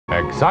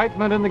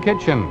Excitement in the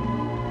kitchen.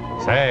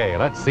 Say,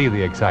 let's see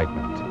the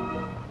excitement.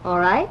 All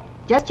right.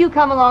 Just you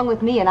come along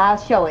with me and I'll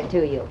show it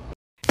to you.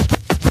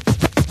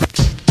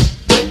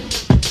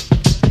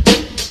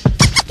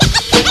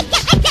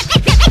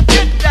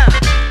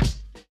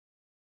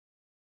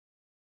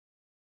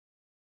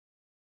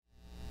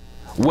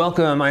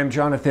 Welcome, I'm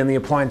Jonathan, the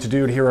Appliance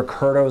Dude here at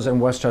Curto's in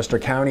Westchester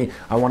County.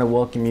 I want to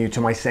welcome you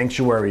to my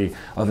sanctuary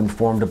of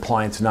informed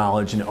appliance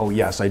knowledge. And oh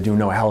yes, I do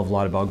know a hell of a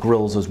lot about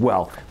grills as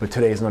well. But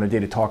today is not a day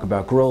to talk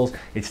about grills.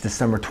 It's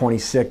December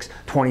 26,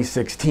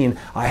 2016.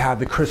 I have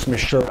the Christmas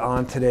shirt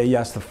on today.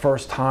 Yes, the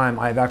first time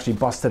I've actually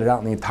busted it out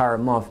in the entire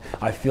month.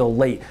 I feel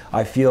late.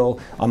 I feel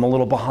I'm a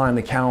little behind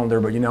the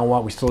calendar, but you know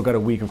what? We still got a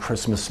week of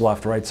Christmas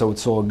left, right? So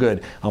it's all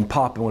good. I'm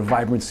popping with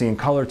vibrancy and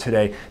color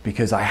today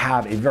because I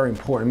have a very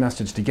important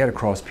message to get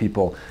across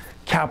people.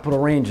 Capital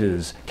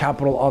ranges,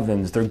 capital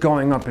ovens, they're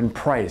going up in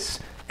price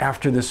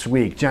after this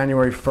week,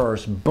 January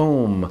 1st,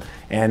 boom,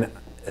 and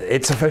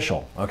it's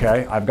official,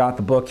 okay? I've got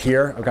the book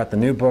here. I've got the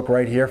new book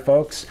right here,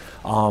 folks.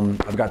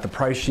 I've got the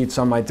price sheets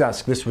on my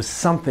desk. This was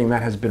something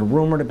that has been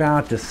rumored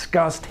about,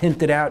 discussed,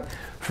 hinted at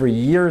for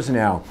years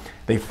now.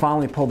 They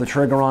finally pulled the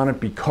trigger on it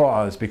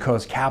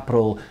because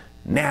Capital,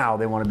 now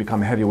they want to become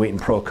heavyweight in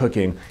pro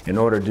cooking. In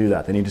order to do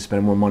that, they need to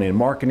spend more money in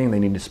marketing, they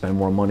need to spend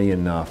more money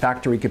in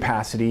factory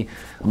capacity,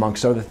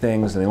 amongst other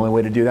things. And the only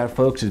way to do that,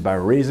 folks, is by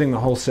raising the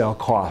wholesale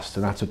cost,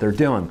 and that's what they're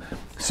doing.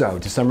 So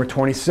December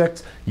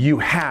 26th, you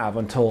have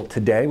until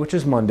today, which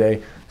is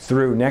Monday,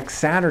 through next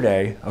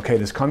Saturday, okay,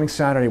 this coming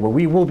Saturday, where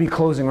we will be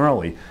closing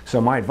early. So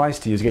my advice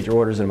to you is get your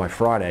orders in by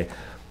Friday,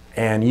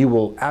 and you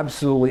will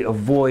absolutely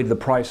avoid the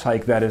price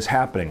hike that is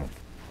happening.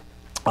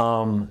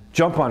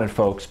 Jump on it,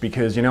 folks,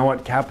 because you know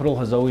what? Capital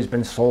has always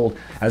been sold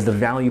as the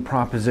value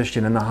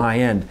proposition in the high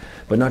end,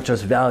 but not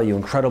just value,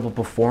 incredible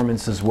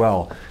performance as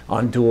well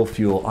on dual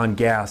fuel, on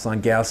gas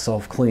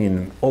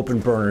self-clean,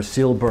 open burners,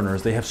 sealed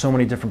burners. They have so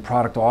many different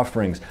product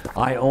offerings.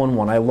 I own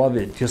one. I love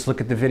it. Just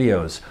look at the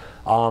videos.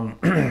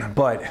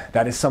 But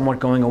that is somewhat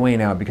going away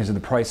now because of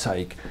the price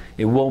hike.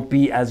 It won't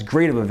be as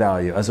great of a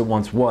value as it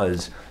once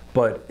was,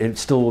 but it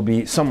still will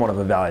be somewhat of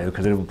a value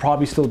because it will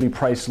probably still be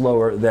priced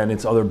lower than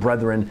its other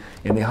brethren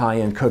in the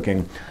high-end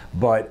cooking.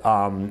 But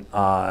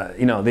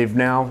you know,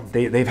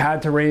 they've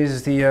had to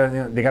raise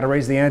the they got to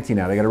raise the ante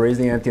now. They got to raise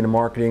the ante in the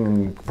marketing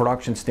and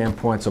production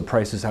standpoint, so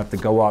prices have to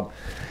go up,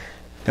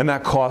 and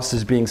that cost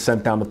is being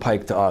sent down the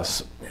pike to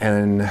us,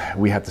 and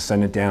we have to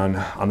send it down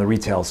on the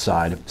retail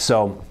side.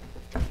 So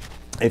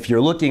if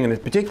you're looking,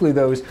 and particularly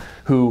those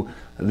who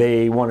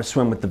they want to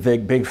swim with the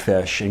big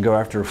fish and go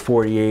after a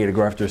 48 or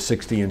go after a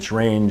 60-inch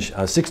range.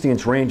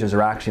 60-inch ranges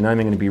are actually not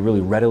even going to be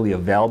really readily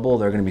available.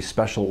 They're going to be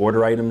special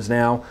order items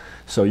now,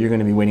 so you're going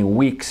to be waiting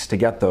weeks to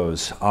get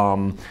those.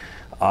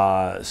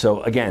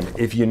 So again,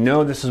 if you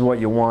know this is what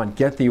you want,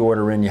 get the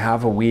order in. You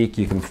have a week.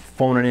 You can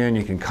phone it in.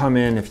 You can come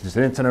in. If it's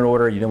an internet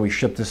order, you know we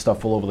ship this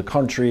stuff all over the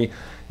country.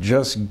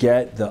 Just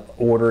get the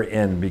order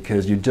in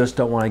because you just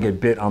don't want to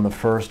get bit on the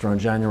 1st or on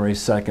January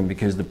 2nd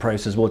because the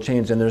prices will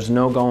change and there's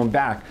no going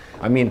back.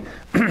 I mean,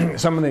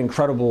 some of the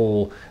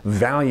incredible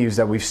values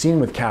that we've seen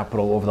with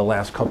Capital over the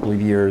last couple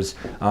of years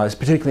is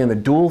particularly on the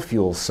dual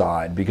fuel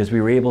side because we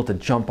were able to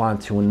jump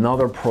onto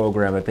another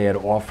program that they had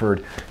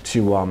offered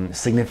to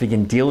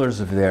significant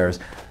dealers of theirs.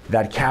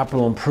 That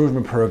capital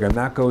improvement program,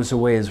 that goes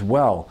away as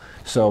well.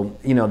 So,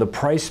 you know, the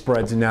price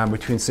spreads now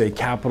between, say,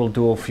 Capital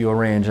dual fuel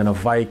range and a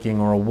Viking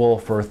or a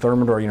Wolf or a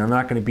Thermidor, you know,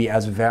 not going to be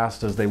as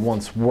vast as they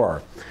once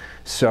were.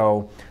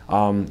 So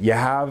you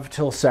have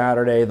till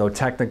Saturday, though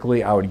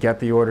technically I would get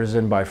the orders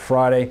in by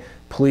Friday.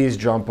 Please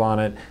jump on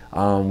it.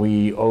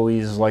 We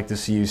always like to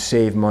see you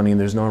save money,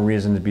 and there's no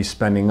reason to be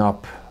spending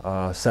up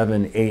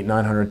 $700,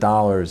 $800,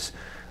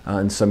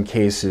 $900 in some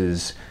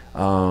cases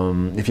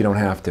if you don't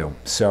have to.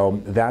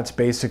 So that's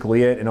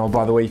basically it. And oh,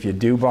 by the way, if you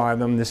do buy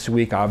them this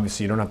week,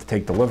 obviously you don't have to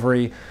take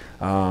delivery.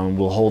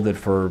 We'll hold it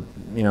for,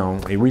 you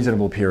know, a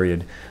reasonable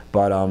period.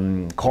 But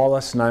call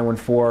us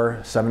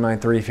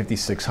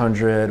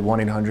 914-793-5600,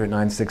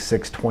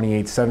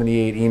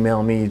 1-800-966-2878.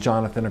 Email me,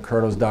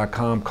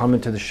 jonathan@curtos.com. Come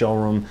into the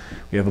showroom.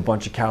 We have a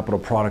bunch of Capital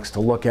products to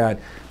look at.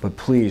 But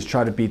please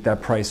try to beat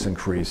that price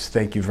increase.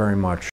 Thank you very much.